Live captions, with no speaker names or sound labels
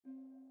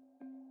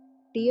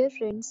Dear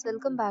friends,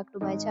 welcome back to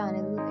my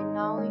channel and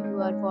now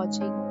you are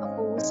watching a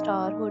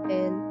 4-star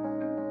hotel.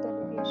 The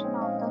location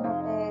of the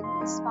hotel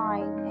is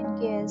fine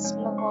and guests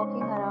love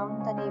walking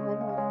around the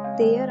neighborhood.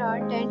 There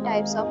are 10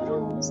 types of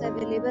rooms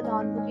available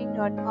on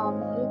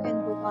booking.com. You can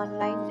book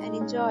online and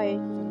enjoy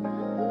it.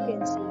 You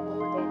can see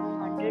more than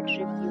 100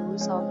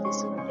 reviews of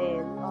this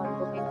hotel on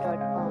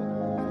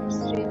booking.com.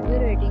 Its review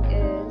rating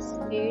is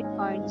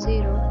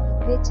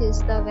 8.0, which is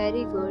the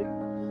very good.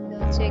 The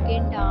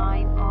check-in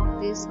time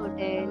of this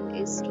hotel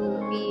is 2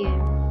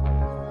 p.m.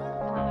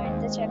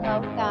 and the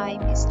checkout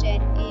time is 10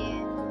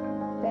 a.m.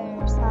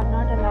 Pets are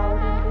not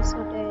allowed in this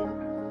hotel.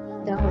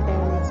 The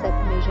hotel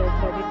accepts major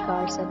credit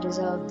cards and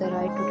reserves the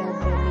right to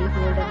temporarily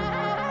hold an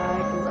amount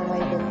prior to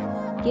arrival.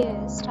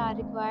 Guests are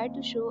required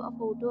to show a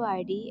photo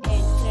ID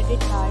and credit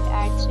card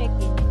at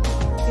check-in.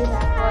 If you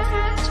have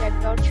already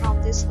checked out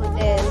from this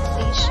hotel,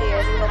 please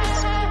share your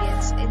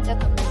experience in the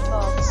comment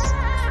box.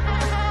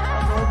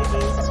 For more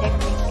details, check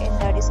link in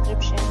the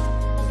description.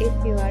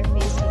 If you are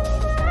facing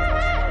any kind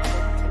of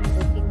problem in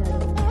booking a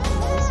room in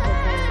this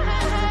hotel,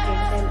 then you can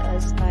tell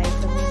us by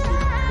commenting.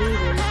 We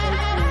will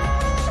help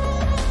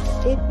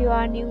you. If you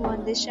are new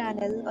on this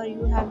channel or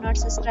you have not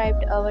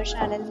subscribed our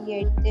channel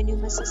yet, then you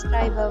must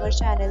subscribe our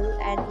channel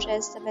and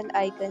press the bell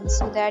icon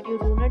so that you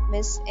do not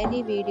miss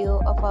any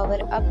video of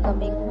our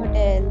upcoming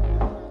hotel.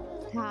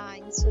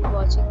 Thanks for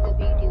watching the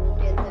video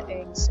till the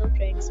end. So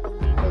friends, we'll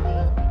meet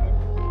again in a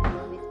new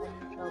video with a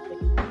new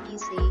property. Be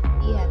safe,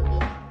 be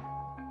happy.